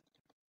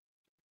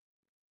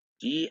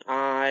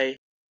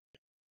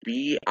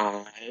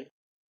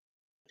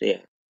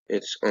 Yeah.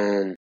 It's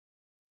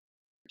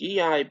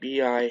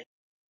DIBIASE.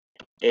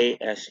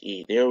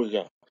 There we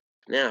go.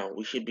 Now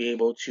we should be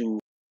able to.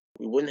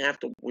 We won't have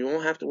to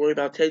worry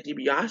about Ted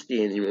DiBiase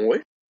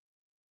anymore,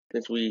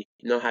 since we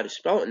know how to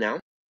spell it now.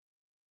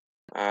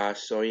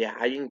 So yeah,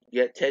 I didn't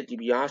get Ted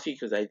DiBiase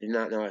because I did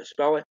not know how to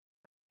spell it.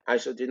 I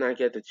also did not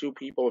get the two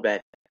people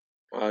that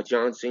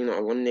John Cena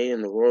eliminated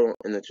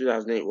in the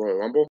 2008 Royal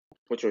Rumble,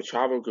 which were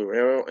Chavo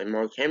Guerrero and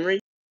Mark Henry.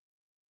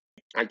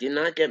 I did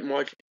not get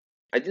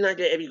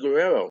Eddie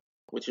Guerrero,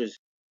 which was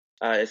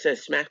it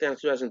says SmackDown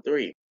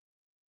 2003.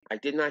 I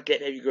did not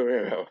get Eddie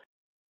Guerrero,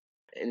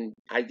 and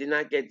I did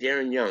not get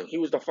Darren Young. He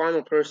was the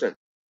final person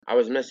I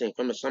was missing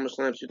from the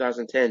SummerSlam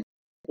 2010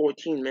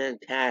 14-man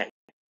tag.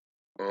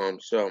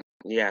 So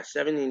yeah,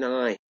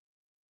 79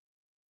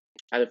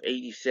 out of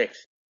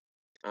 86.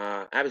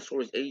 Average score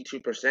was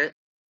 82%,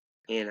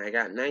 and I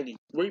got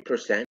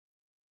 93%.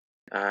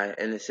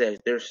 And it says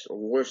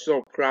we're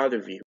so proud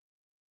of you.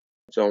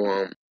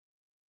 So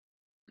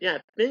yeah,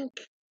 I think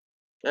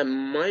that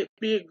might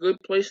be a good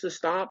place to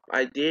stop.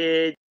 I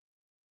think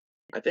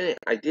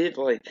I did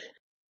like,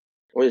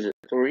 what is it,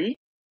 3?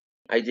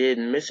 I did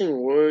Missing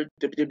Word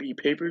WWE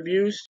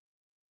pay-per-views.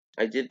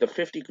 I did the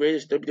 50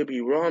 greatest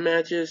WWE Raw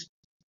matches.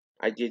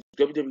 I did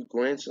WWE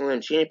Grand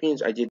Slam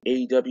champions. I did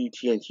AEW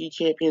TNT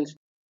champions.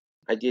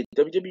 I did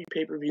WWE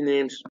pay-per-view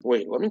names.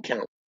 Wait, let me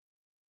count.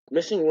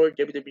 Missing Word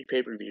WWE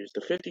pay-per-views.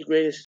 The 50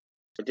 greatest.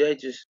 Or did I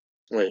just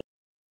wait?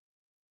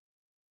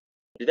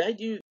 Did I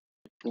do?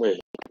 Wait.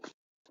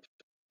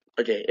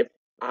 Okay, if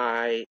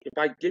I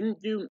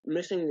didn't do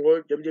Missing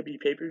Word WWE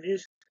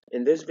pay-per-views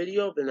in this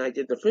video, then I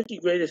did the 50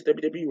 greatest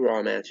WWE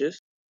Raw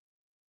matches.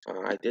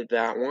 I did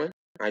that one.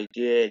 I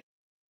did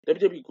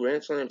WWE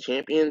Grand Slam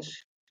champions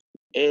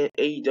and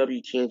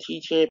AEW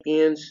TNT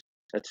champions.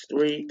 That's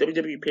 3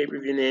 WWE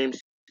pay-per-view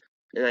names.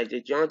 And I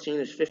did John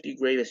Cena's 50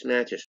 greatest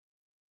matches.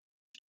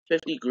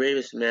 50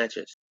 greatest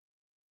matches.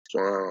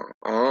 So,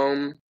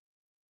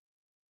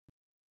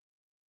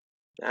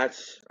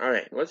 that's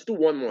alright. Let's do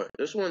one more.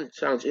 This one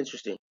sounds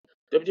interesting.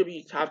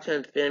 WWE Top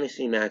 10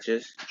 Fantasy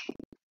Matches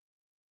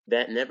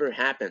that never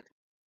happened.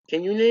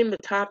 Can you name the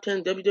top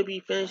 10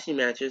 WWE fantasy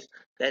matches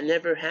that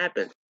never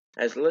happened,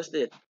 as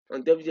listed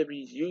on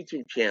WWE's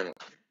YouTube channel?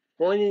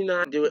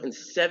 29, do it in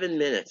 7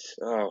 minutes.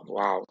 Oh,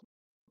 wow.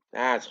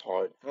 That's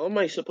hard. How am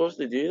I supposed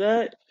to do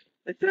that?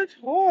 That's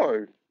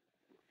hard.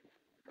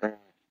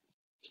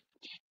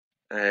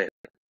 Alright.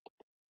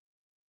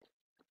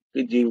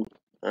 We do,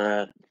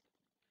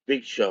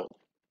 Big Show.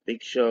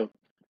 Big Show.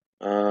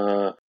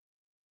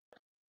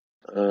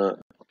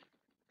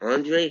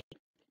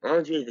 Andre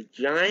the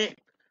Giant?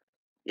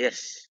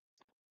 Yes.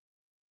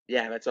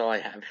 Yeah, that's all I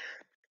have.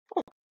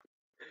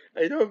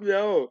 I don't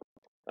know.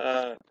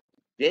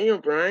 Daniel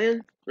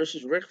Bryan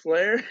versus Ric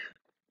Flair?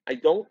 I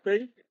don't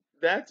think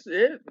that's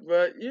it,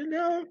 but you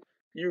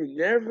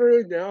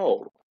never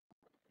know.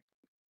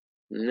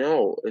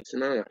 No, it's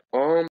not.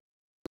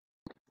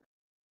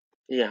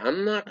 Yeah,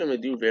 I'm not gonna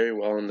do very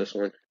well on this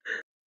one.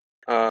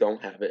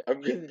 Don't have it.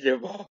 I'm gonna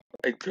give up.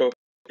 I don't.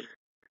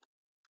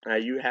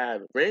 You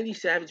have Randy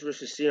Savage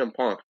versus CM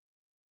Punk.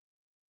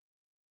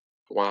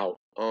 Wow.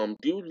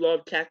 Dude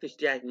Love, Cactus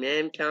Jack,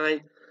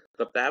 Mankind,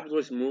 the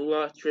Fabulous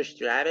Moolah, Trish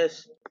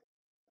Stratus.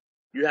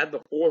 You have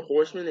the Four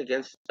Horsemen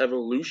against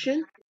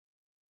Evolution.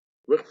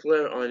 Ric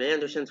Flair, Arn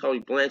Anderson, Tully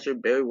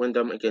Blanchard, Barry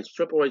Windham against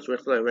Triple H,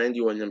 Ric Flair, Randy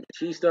Orton, and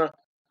Batista.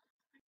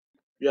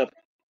 You have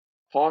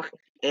Hawk,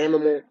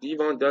 Animal,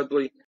 Devon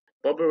Dudley,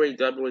 Bubba Ray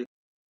Dudley,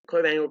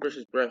 Kurt Angle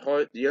versus Bret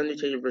Hart, The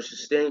Undertaker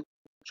versus Sting,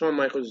 Shawn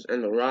Michaels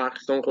and The Rock,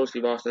 Stone Cold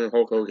Steve Austin, and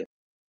Hulk Hogan.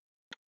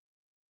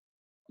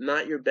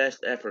 Not your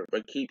best effort,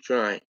 but keep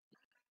trying.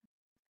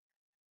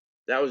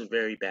 That was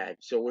very bad,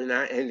 so we're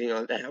not ending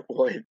on that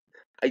one.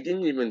 I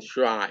didn't even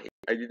try.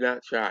 I did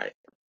not try.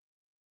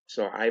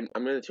 So I'm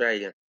gonna try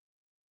again.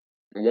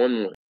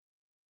 One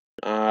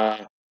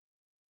more.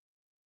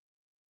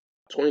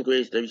 20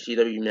 greatest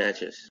WCW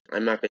matches.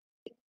 I'm not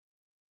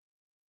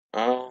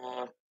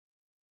gonna.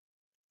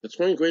 The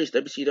 20 greatest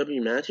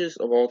WCW matches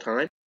of all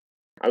time.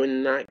 I would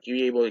not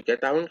be able to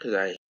get that one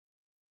because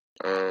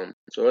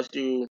So let's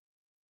do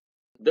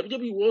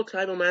WWE World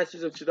Title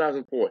matches of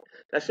 2004.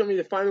 That's gonna be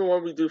the final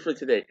one we do for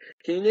today.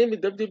 Can you name the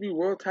WWE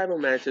World Title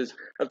matches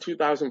of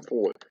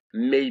 2004?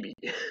 Maybe.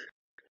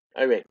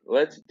 Alright,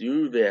 let's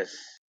do this.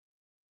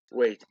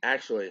 Wait,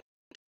 actually.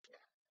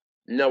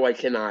 No, I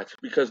cannot.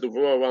 Because the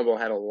Royal Rumble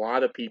had a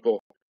lot of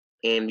people.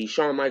 And the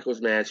Shawn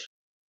Michaels match,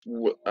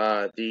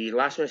 the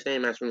last man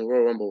standing match from the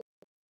Royal Rumble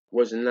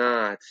was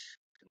not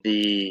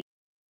the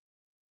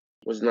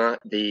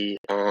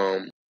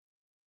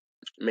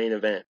main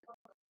event.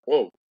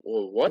 Whoa,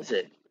 what's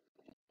it?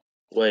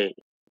 Wait.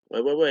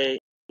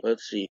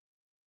 Let's see.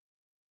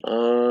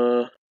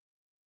 It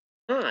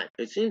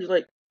seems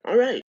like,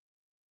 alright.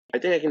 I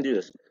think I can do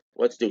this.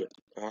 Let's do it.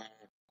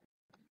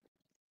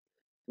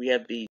 We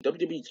have the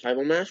WWE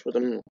title match with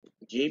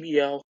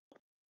JBL.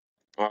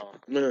 For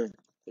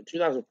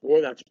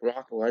 2004, that's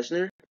Brock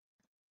Lesnar.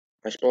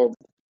 I spelled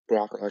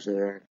Brock Lesnar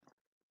wrong.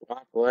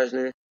 Brock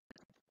Lesnar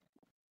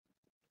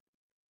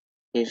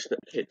He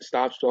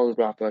stops calling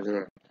Brock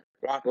Lesnar.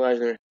 Brock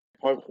Lesnar,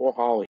 Hardcore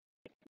Holly.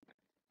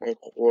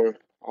 Hardcore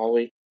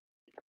Holly.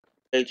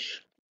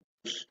 H.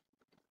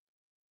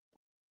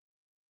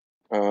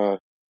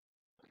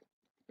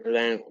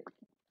 Orlando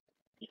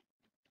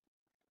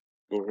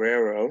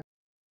Guerrero.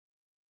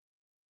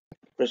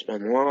 Chris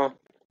Benoit.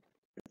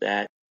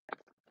 That.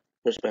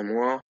 Chris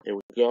Benoit. There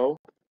we go.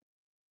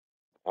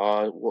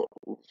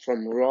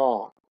 From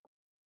Raw.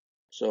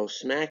 So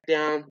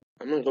SmackDown,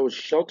 I'm gonna go with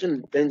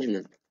Shelton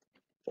Benjamin.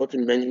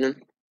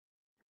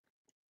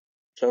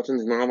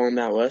 Shelton's not on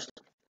that list.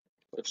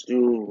 Let's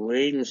do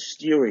Rey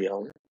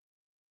Mysterio.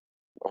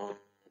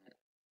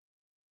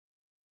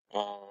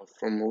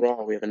 From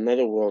Raw, we have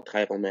another world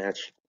title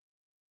match.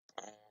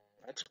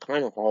 That's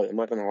kind of hard. I'm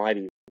not gonna lie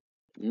to you.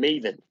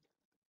 Maven.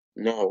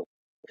 No.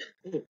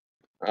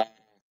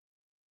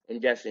 I'm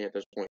guessing at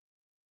this point.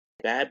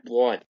 Bad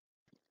Blood.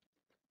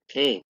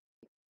 Kane.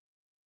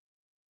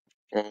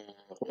 Who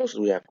else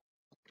do we have?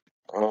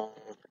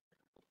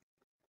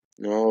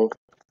 No.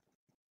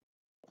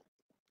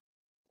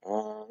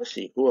 Let's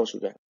see. Who else we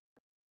got?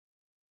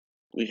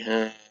 We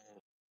have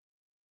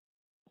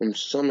from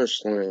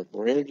SummerSlam,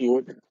 Randy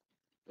Orton. I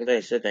don't think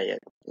I said that yet.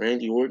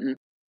 Randy Orton.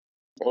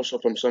 Also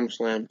from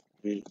SummerSlam.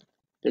 We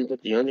didn't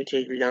put The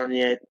Undertaker down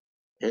yet.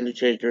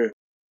 Undertaker.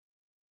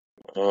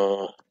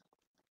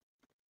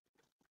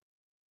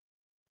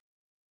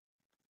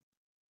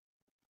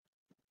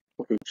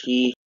 Booker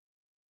T.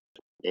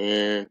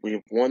 And we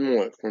have one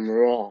more from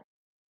Raw.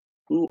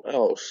 Who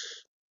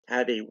else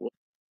had a...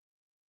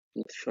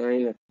 I'm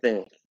trying to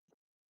think.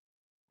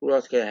 Who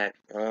else could I have?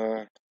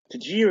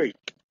 Tajiri.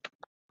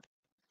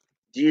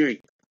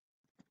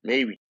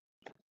 Maybe.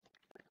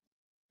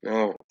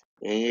 No.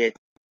 And yet,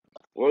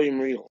 William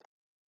Regal.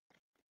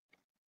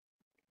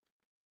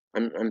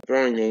 I'm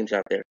throwing names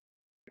out there.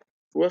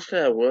 Who else could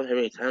I have World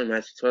Heavyweight Title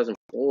match in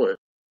 2004?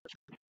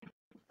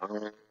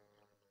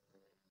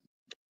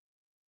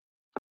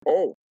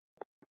 Oh.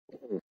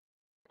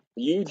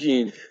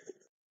 Eugene.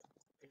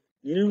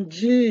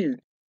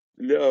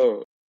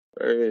 No.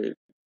 Hey,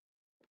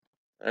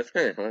 that's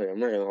kind of hard. I'm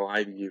not gonna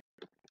lie to you.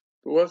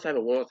 Who else had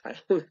a world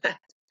title match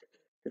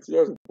in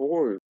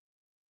 2004?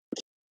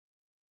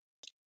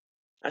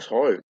 That's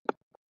hard.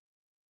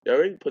 They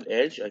already put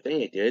Edge. I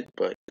think it did,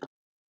 but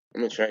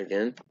I'm gonna try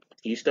again.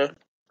 Batista?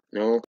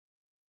 No.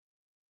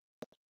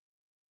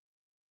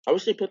 I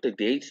wish they put the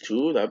dates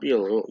too. That'd be a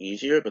little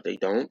easier, but they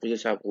don't. They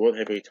just have World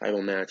Heavyweight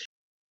Title match.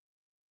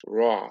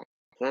 Raw.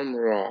 From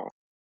Raw.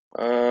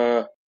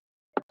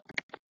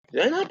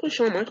 Did I not put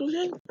Shawn Michaels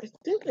in? I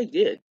think I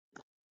did.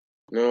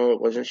 No,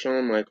 it wasn't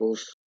Shawn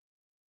Michaels.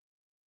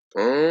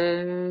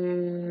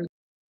 Yeah,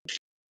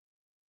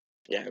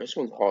 this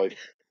one's hard.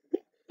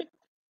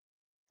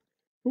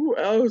 Who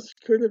else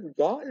could have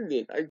gotten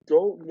it? I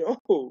don't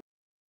know.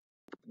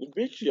 The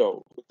Big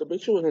Show. But the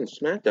Big Show was on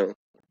SmackDown.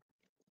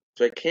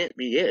 So it can't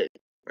be it.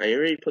 I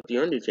already put The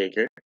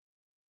Undertaker.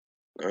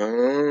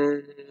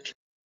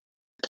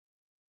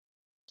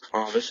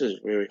 Oh, this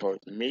is really hard.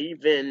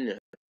 Maven.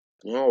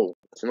 No,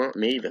 it's not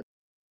Maven.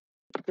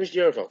 Chris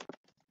Jericho.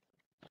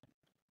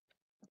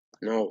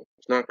 No,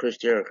 it's not Chris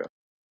Jericho.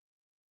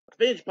 I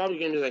think it's probably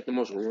gonna be like the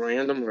most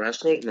random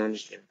wrestler. No, I'm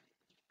just kidding.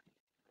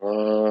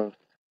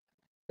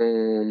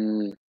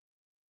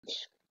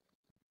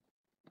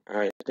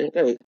 I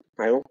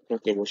don't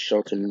think it was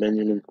Shelton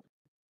Benjamin.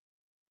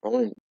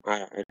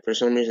 For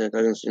some reason it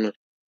doesn't seem like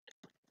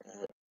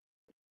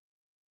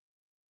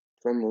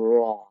from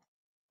Raw,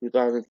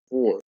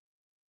 2004,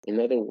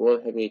 another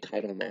World Heavyweight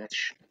Title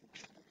match.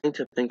 I'm trying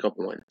to think of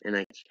one, and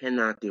I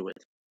cannot do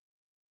it.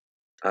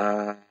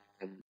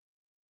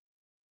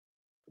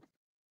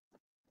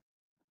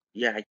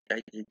 Yeah,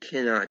 I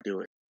cannot do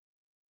it.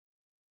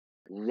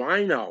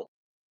 Rhino.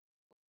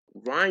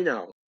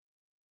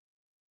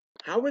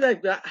 How would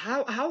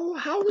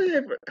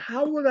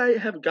I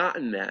have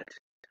gotten that?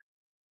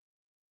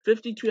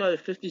 52 out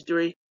of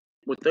 53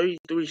 with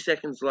 33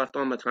 seconds left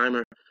on my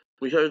timer.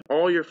 We heard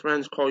all your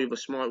friends call you the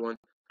smart one.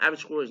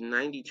 Average score is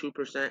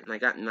 92%, and I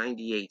got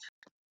 98.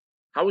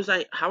 How was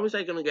I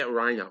gonna get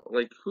Rhino?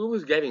 Like, who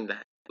was getting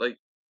that? Like,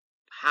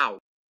 how?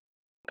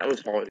 That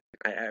was hard.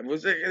 I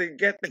wasn't gonna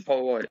get the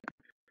whole one.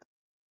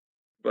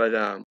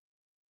 But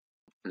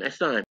next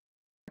time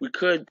we're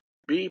gonna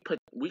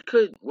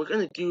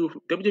do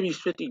WWE's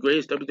 50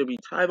 greatest WWE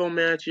title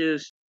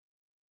matches.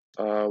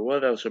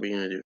 What else are we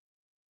gonna do?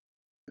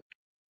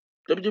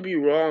 WWE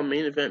Raw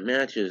main event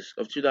matches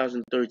of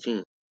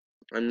 2013.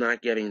 I'm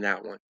not getting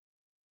that one.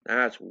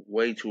 That's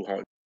way too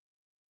hard.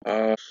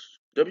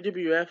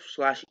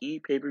 WWF/E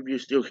pay-per-view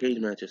steel cage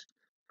matches.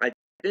 I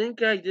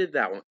think I did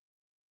that one.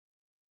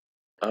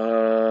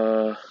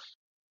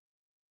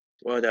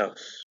 What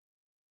else?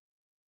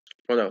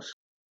 What else?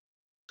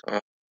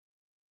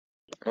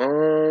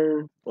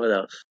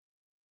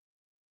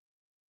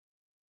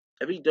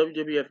 Every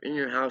WWF in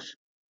your house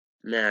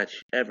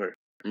match ever.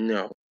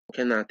 No,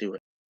 cannot do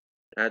it.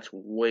 That's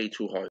way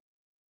too hard.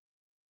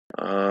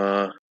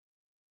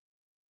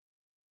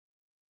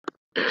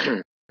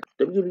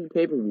 WWE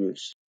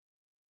pay-per-views.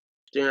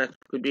 think that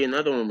could be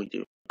another one we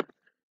do.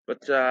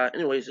 But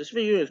anyways, this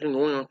video has been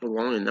going on for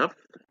long enough,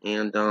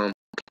 and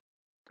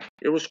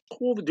it was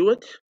cool to do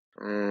it.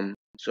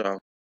 So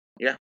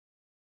yeah,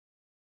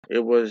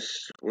 it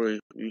was. We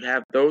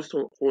have those to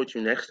look forward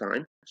to next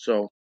time.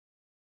 So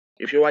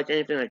if you like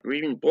anything like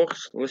reading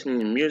books, listening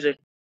to music,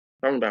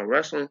 talking about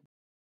wrestling,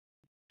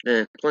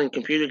 and playing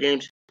computer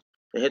games,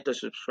 then hit the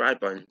subscribe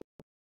button.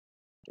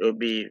 It would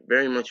be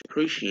very much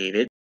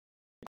appreciated.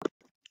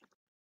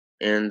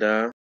 And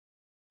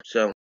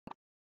so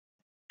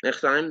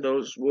next time,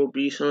 those will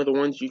be some of the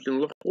ones you can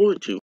look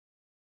forward to.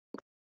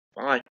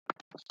 Bye.